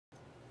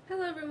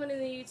Hello everyone in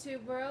the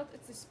YouTube world,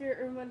 it's the Spirit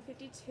Room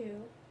 152.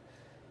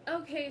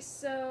 Okay,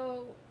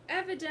 so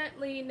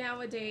evidently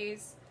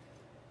nowadays,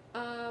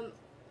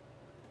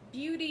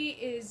 beauty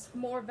is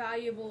more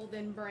valuable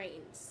than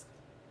brains.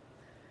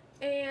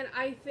 And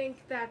I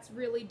think that's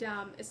really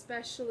dumb,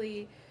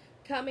 especially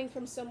coming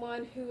from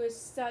someone who is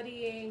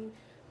studying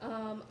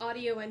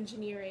audio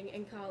engineering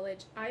in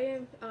college. I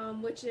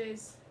am, which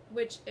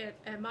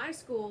at my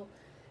school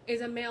is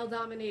a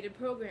male-dominated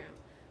program,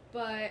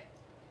 but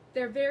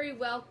they're very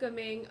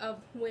welcoming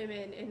of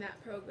women in that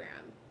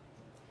program.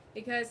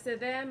 Because to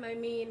them, I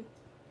mean,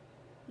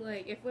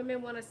 like, if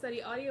women want to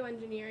study audio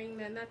engineering,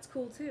 then that's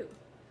cool too.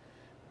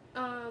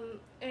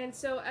 And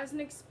so as an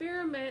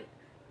experiment,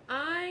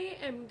 I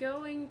am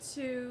going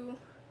to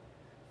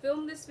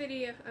film this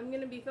video. I'm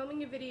going to be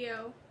filming a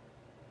video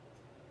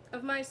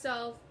of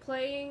myself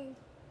playing,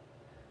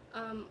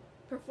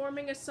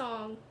 performing a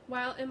song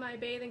while in my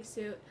bathing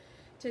suit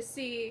to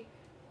see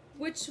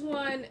which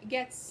one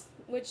gets,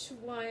 to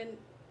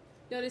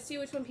see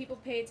which one people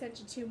pay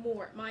attention to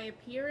more. My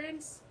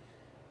appearance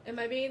in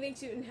my bathing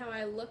suit and how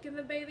I look in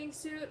the bathing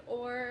suit,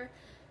 or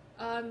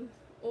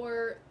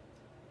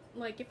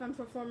like if I'm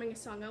performing a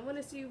song. I want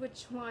to see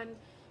which one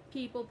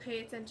people pay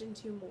attention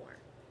to more.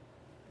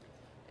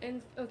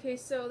 And okay,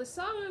 so the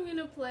song I'm going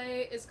to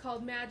play is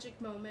called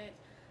Magic Moment.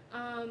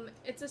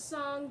 It's a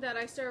song that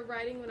I started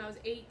writing when I was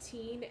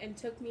 18 and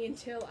took me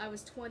until I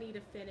was 20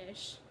 to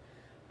finish.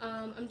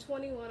 I'm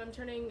 21, I'm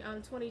turning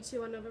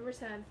 22 on November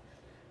 10th,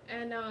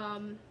 and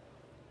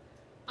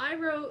I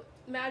wrote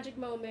Magic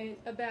Moment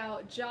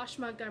about Josh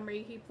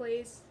Montgomery. He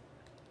plays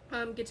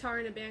guitar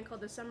in a band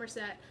called the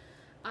Somerset.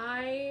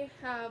 I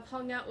have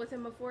hung out with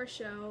him before a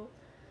show,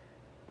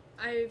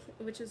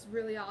 which is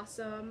really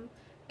awesome,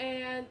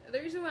 and the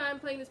reason why I'm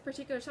playing this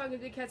particular song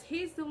is because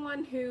he's the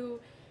one who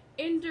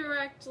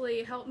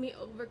indirectly helped me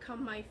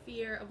overcome my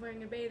fear of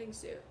wearing a bathing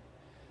suit.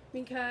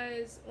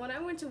 Because when I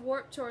went to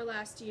Warped Tour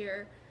last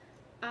year,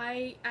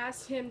 I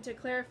asked him to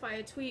clarify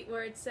a tweet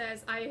where it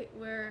says that I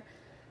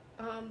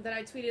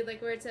tweeted,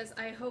 like, where it says,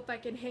 "I hope I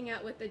can hang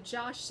out with the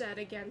Josh set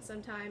again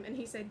sometime," and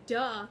he said,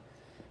 "Duh,"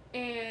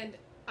 and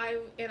I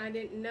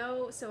didn't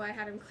know, so I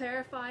had him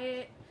clarify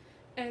it,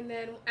 and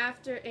then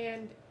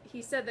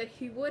he said that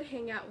he would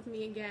hang out with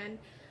me again,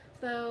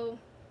 though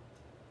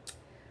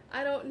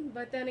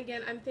but then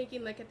again, I'm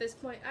thinking, like, at this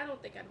point, I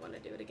don't think I'd want to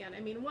do it again.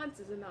 I mean, once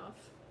is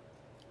enough.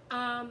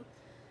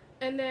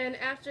 And then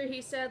after he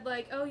said,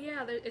 like, "Oh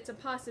yeah, it's a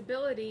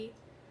possibility,"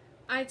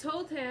 I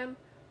told him,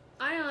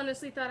 I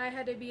honestly thought I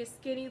had to be a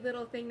skinny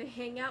little thing to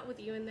hang out with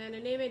you, and then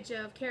an image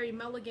of Carey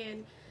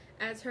Mulligan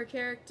as her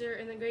character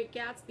in The Great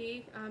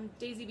Gatsby,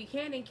 Daisy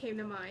Buchanan, came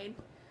to mind.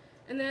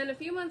 And then a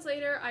few months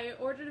later, I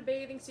ordered a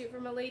bathing suit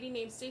from a lady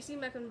named Stacy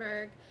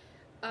Mecklenburg.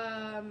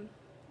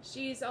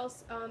 She's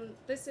also,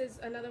 this is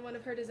another one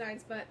of her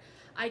designs, but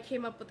I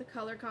came up with the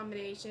color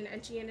combination,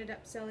 and she ended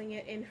up selling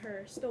it in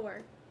her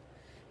store.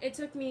 It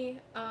took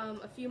me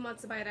a few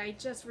months to buy it. I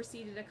just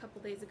received it a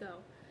couple days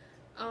ago.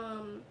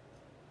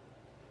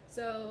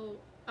 So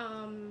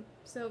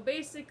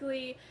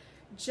basically,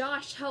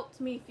 Josh helped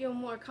me feel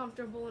more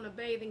comfortable in a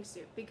bathing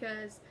suit,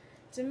 because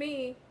to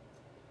me,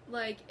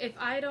 like, if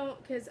I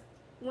don't, because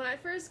when I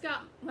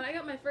got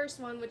my first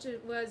one, which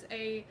was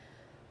a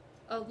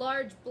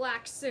large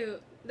black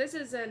suit. This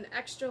is an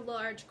extra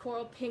large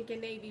coral pink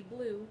and navy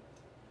blue.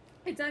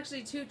 It's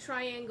actually two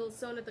triangles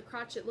sewn at the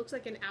crotch. It looks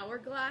like an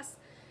hourglass,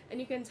 and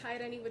you can tie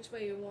it any which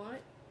way you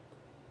want.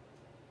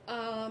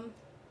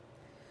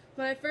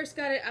 When I first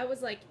got it, I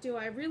was like, do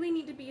I really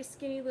need to be a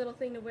skinny little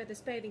thing to wear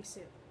this bathing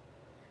suit?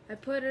 I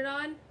put it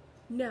on.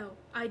 No,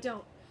 I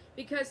don't.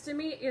 Because to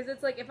me,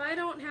 it's like, if I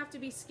don't have to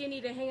be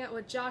skinny to hang out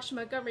with Josh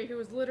Montgomery, who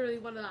is literally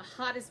one of the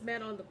hottest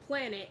men on the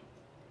planet,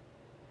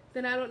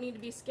 then I don't need to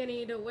be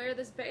skinny to wear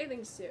this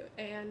bathing suit.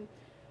 And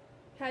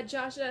had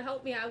Josh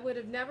helped me, I would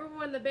have never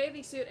worn the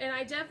bathing suit, and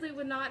I definitely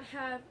would not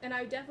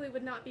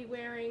be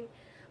wearing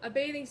a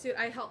bathing suit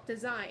I helped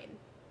design.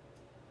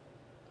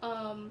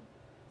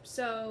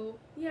 So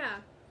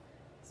yeah.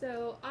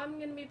 So I'm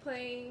gonna be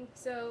playing,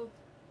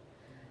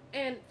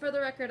 and for the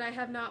record, I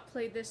have not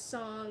played this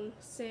song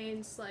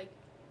since, like,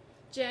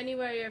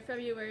 January or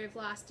February of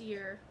last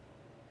year.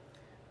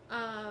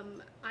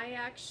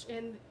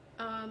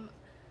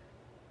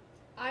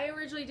 I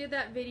originally did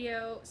that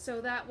video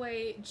so that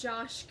way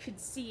Josh could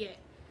see it,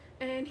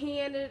 and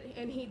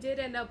he did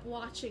end up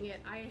watching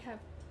it.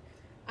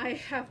 I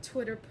have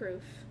Twitter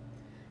proof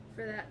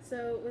for that.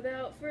 So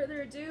without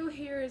further ado,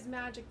 here is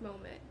Magic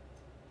Moment.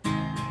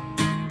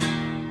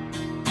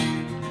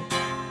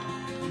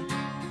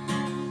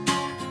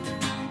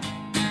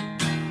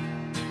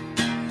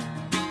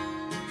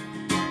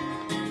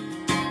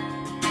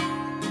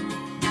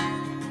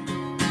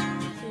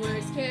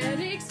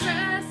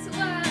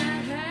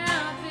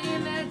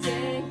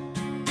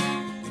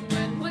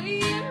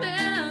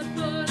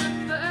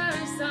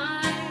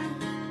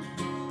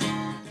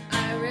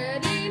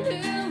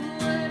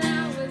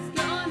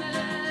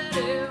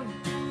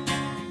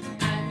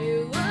 I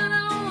knew what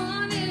I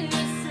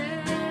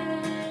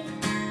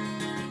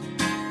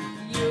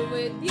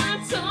with your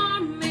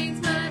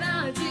torments, but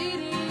I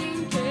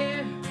didn't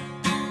care.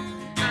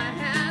 I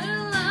had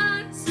a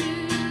lot to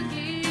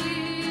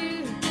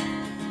give,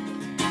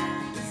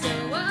 so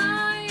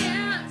I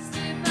asked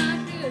if I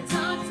could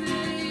talk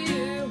to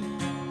you.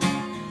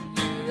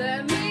 You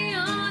let me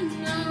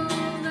on know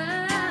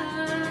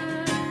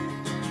that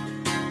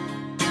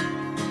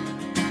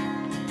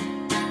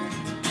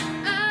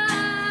I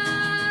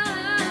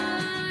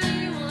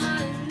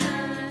want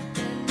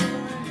nothing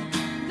more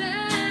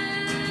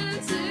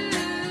than to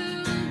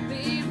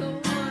be the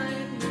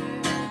one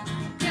who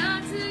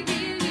got to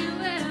give you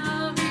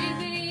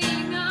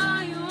everything I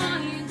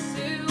wanted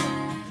to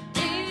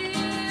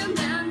in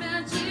that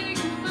magic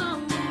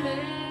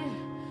moment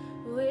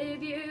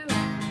with you.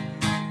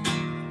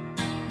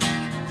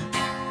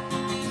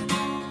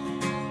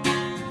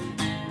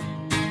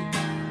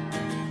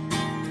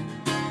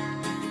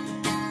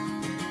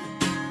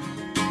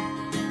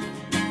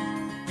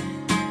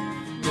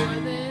 More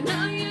than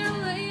a year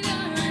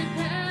later, it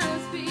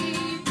passed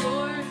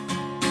before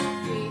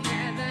we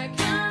had that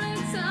kind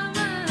of time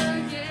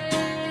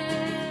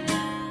again.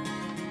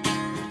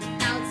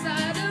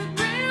 Outside of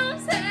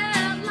Brown's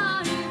head,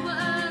 life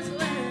was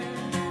where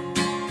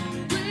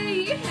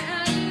we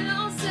had it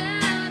all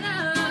set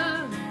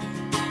up.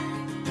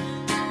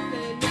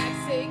 The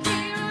next day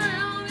came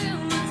around, it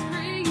was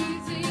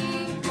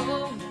freezing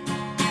cold,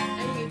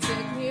 and you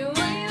took me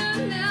away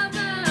to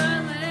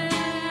Neverland.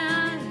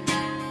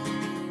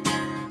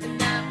 And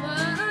that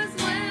was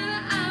when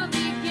I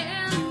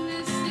began to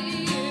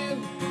see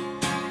you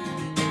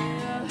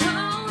in a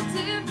whole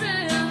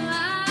different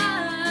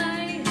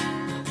light.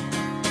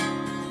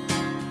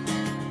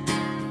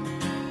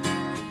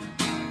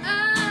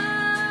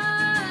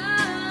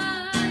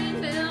 I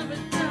never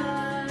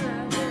thought I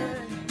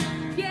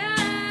would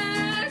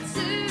get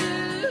to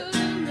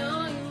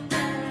know you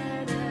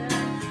better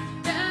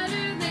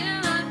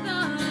than I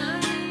thought I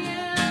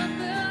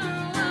ever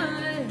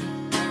would.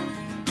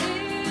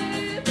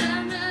 In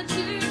that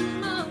magic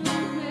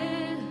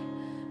moment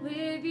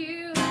with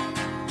you,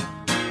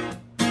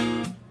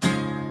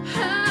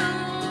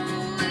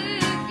 oh,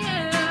 with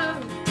you,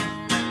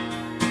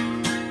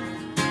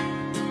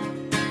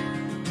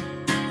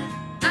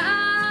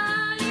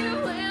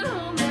 I went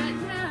home that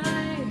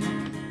night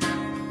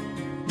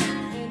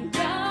and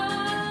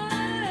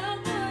thought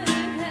of what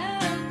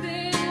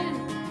happened.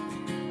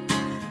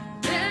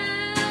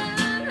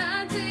 Then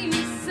I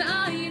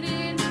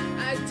decided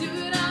I'd do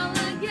it all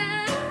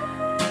again.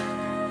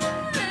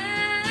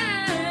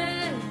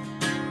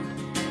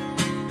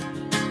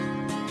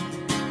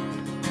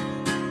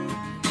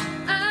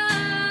 I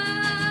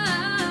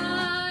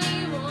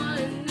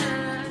want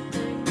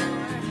nothing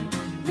more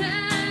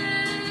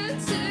than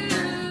to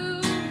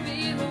be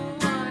the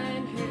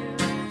one who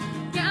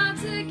got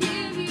to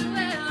give you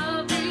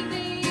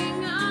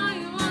everything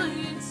I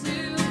wanted to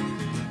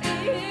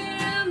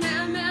in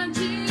that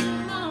magic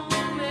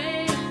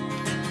moment.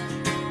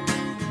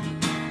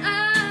 I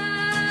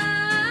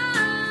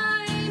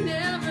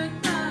never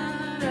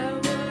thought I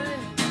would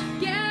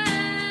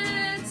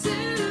get to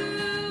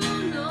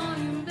know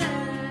you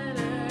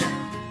better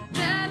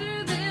than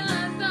I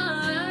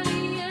thought I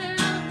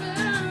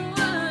ever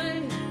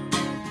would.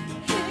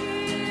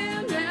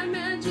 In that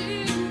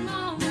magic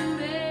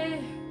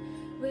moment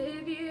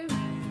with you,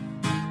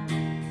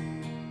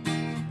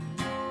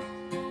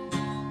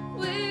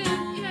 with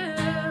you.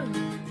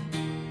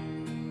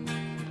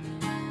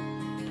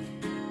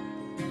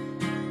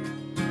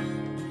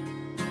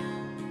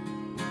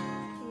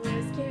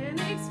 Words can't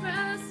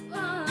express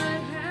what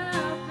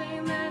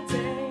happened that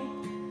day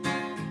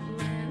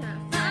when I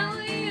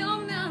finally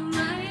opened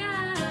my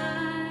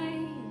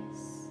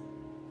eyes.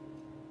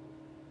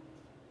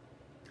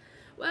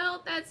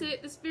 Well, that's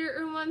it. The Spirit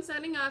Room 1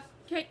 signing off.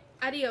 Okay,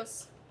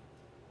 adios.